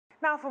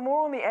Now, for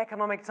more on the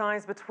economic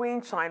ties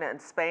between China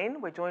and Spain,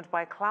 we're joined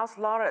by Klaus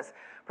Larres,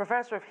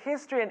 Professor of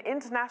History and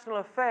International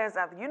Affairs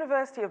at the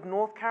University of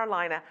North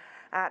Carolina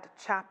at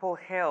Chapel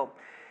Hill.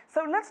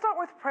 So let's start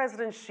with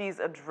President Xi's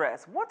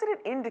address. What did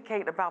it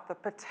indicate about the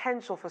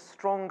potential for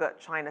stronger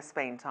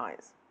China-Spain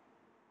ties?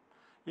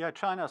 Yeah,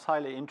 China is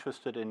highly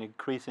interested in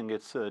increasing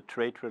its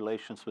trade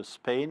relations with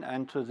Spain,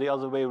 and the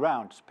other way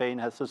around. Spain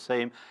has the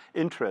same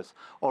interest.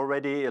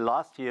 Already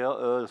last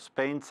year,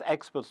 Spain's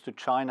exports to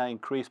China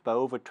increased by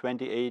over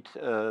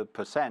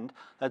 28%.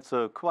 That's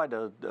quite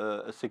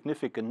a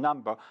significant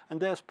number,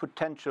 and there's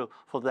potential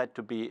for that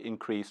to be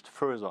increased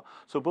further.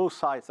 So both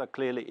sides are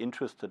clearly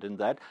interested in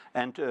that.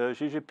 And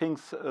Xi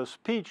Jinping's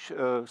speech,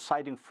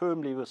 siding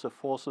firmly with the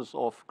forces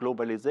of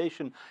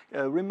globalization,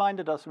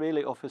 reminded us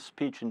really of his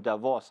speech in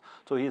Davos.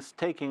 So he's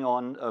taking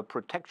on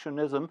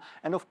protectionism,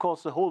 and of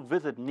course the whole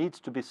visit needs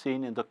to be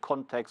seen in the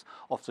context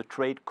of the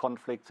trade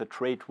conflict, the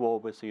trade war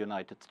with the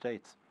United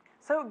States.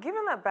 So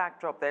given that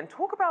backdrop then,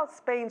 talk about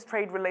Spain's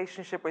trade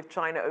relationship with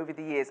China over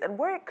the years and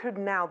where it could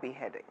now be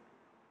heading.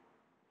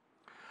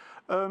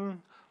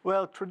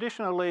 Well,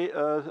 traditionally,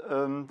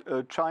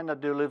 China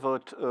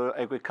delivered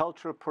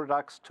agricultural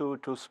products to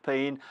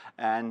Spain,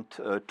 and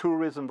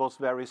tourism was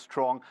very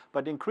strong.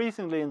 But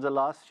increasingly in the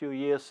last few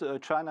years,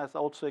 China has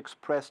also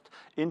expressed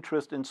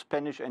interest in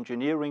Spanish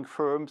engineering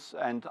firms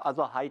and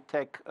other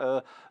high-tech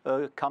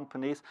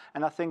companies.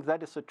 And I think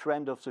that is a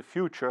trend of the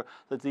future,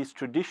 that these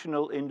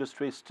traditional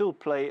industries still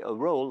play a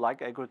role,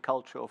 like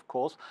agriculture, of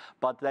course,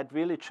 but that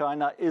really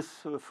China is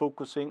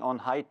focusing on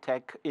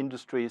high-tech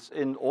industries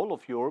in all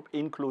of Europe,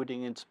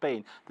 including in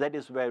Spain. That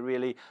is where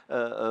really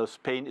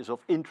Spain is of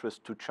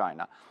interest to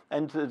China.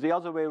 And the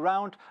other way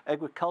around,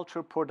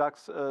 agricultural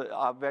products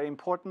are very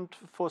important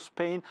for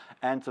Spain,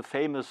 and the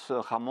famous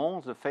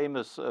jamón, the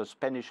famous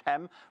Spanish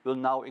ham, will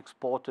now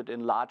export it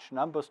in large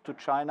numbers to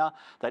China.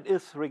 That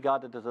is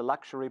regarded as a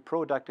luxury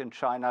product in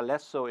China,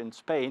 less so in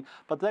Spain,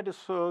 but that is,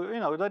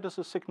 that is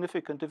a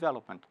significant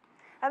development.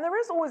 And there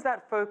is always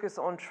that focus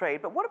on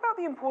trade, but what about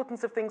the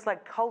importance of things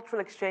like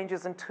cultural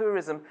exchanges and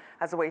tourism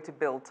as a way to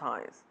build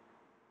ties?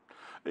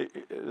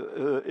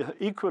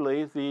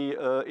 Equally,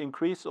 the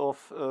increase of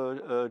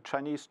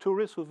Chinese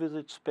tourists who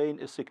visit Spain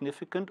is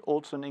significant.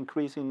 Also, an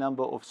increasing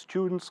number of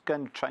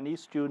Chinese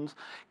students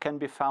can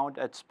be found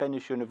at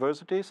Spanish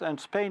universities. And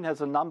Spain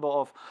has a number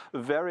of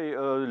very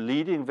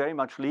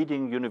much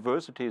leading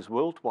universities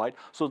worldwide.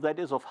 So that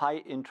is of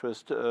high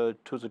interest to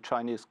the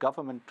Chinese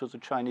government, to the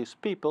Chinese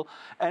people.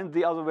 And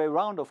the other way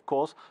around, of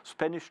course,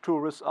 Spanish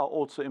tourists are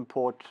also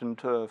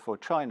important for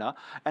China.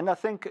 And I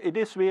think it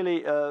is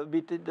really,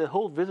 the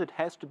whole visit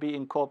has to be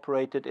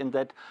incorporated in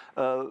that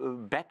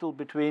battle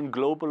between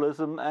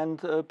globalism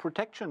and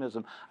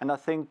protectionism. And I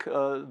think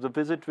the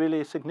visit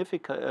really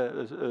signifies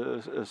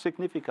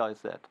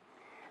that.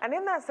 And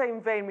in that same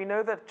vein, we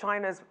know that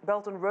China's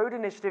Belt and Road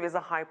Initiative is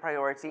a high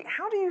priority.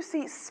 How do you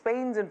see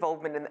Spain's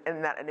involvement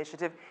in that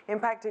initiative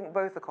impacting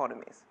both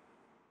economies?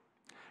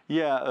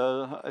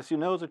 Yeah, as you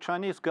know, the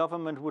Chinese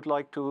government would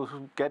like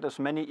to get as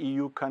many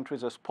EU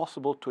countries as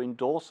possible to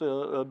endorse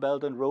the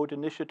Belt and Road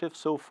Initiative.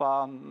 So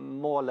far,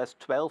 more or less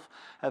 12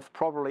 have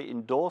probably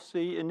endorsed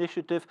the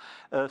initiative.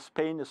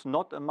 Spain is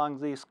not among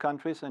these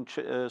countries, and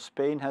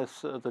Spain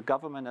has, the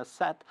government has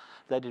said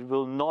that it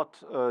will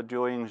not,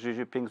 during Xi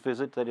Jinping's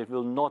visit, that it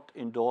will not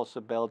endorse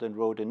the Belt and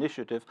Road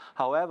Initiative.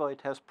 However,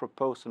 it has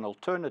proposed an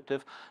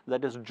alternative,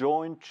 that is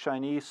joint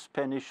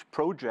Chinese-Spanish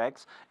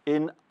projects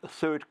in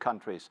third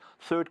countries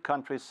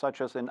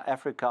such as in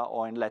Africa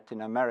or in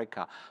Latin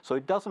America. So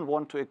it doesn't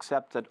want to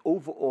accept that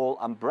overall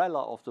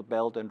umbrella of the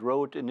Belt and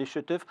Road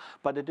Initiative,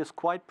 but it is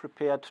quite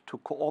prepared to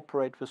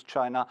cooperate with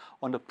China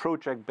on a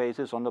project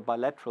basis, on a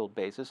bilateral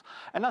basis.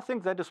 And I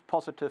think that is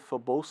positive for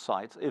both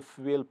sides if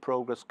real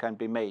progress can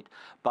be made.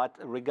 But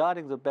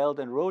regarding the Belt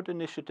and Road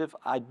Initiative,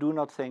 I do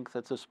not think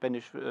that the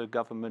Spanish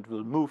government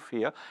will move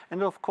here.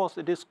 And of course,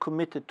 it is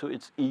committed to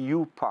its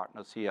EU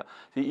partners here.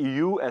 The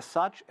EU as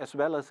such, as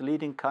well as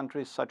leading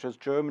countries such as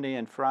Germany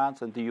and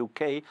France and the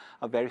UK,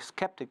 are very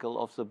skeptical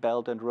of the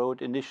Belt and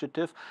Road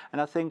Initiative.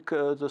 And I think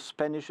the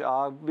Spanish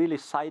are really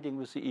siding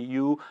with the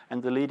EU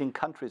and the leading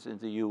countries in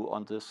the EU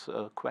on this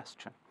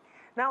question.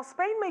 Now,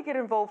 Spain may get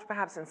involved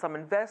perhaps in some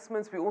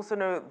investments. We also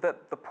know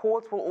that the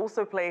ports will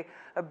also play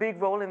a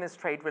big role in this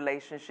trade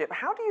relationship.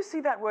 How do you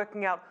see that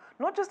working out,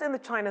 not just in the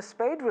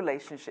China-Spain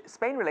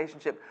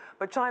relationship,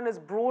 but China's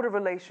broader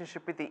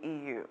relationship with the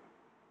EU?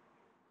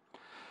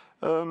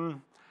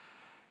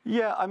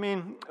 Yeah, I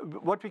mean,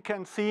 what we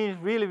can see,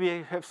 really,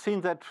 we have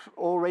seen that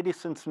already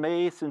since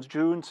May, since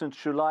June, since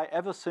July,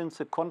 ever since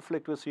the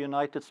conflict with the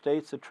United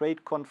States, the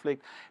trade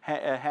conflict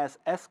has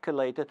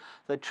escalated,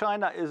 that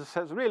China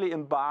has really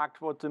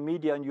embarked what the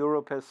media in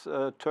Europe has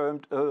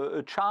termed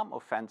a charm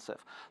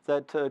offensive,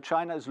 that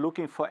China is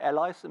looking for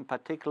allies, in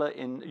particular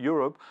in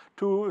Europe,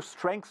 to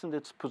strengthen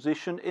its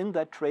position in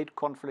that trade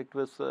conflict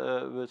with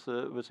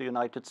the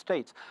United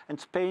States. And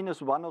Spain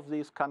is one of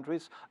these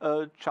countries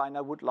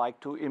China would like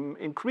to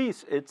increase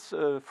increase its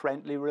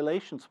friendly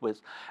relations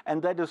with.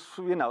 And that is,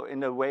 you know,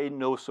 in a way,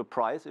 no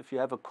surprise. If you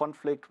have a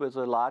conflict with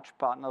a large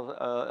partner,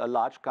 a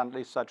large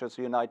country such as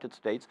the United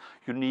States,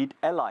 you need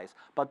allies.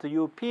 But the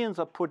Europeans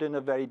are put in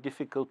a very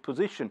difficult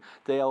position.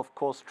 They are, of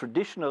course,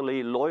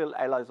 traditionally loyal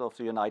allies of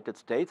the United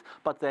States,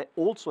 but they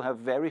also have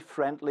very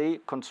friendly,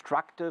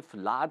 constructive,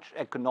 large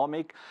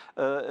economic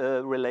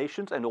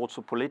relations and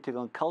also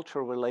political and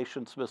cultural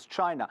relations with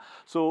China.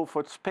 So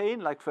for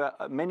Spain, like for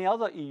many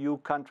other EU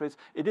countries,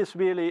 it is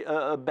really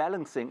a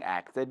balancing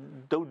act. They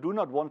do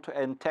not want to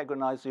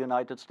antagonize the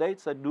United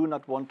States. They do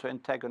not want to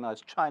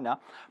antagonize China.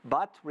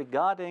 But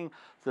regarding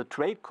the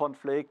trade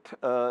conflict,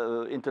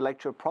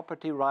 intellectual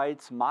property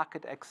rights,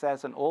 market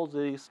access, and all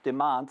these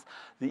demands,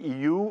 the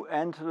EU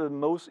and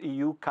most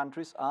EU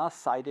countries are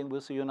siding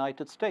with the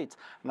United States.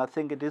 And I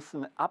think it is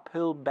an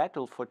uphill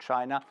battle for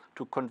China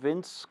to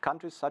convince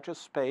countries such as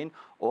Spain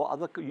or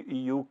other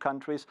EU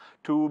countries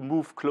to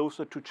move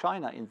closer to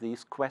China in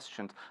these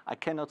questions. I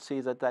cannot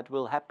see that that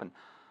will happen.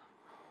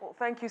 Well,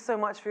 thank you so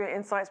much for your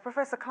insights.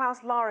 Professor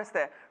Klaus Larres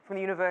there from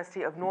the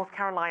University of North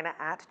Carolina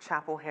at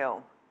Chapel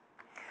Hill.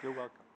 You're welcome.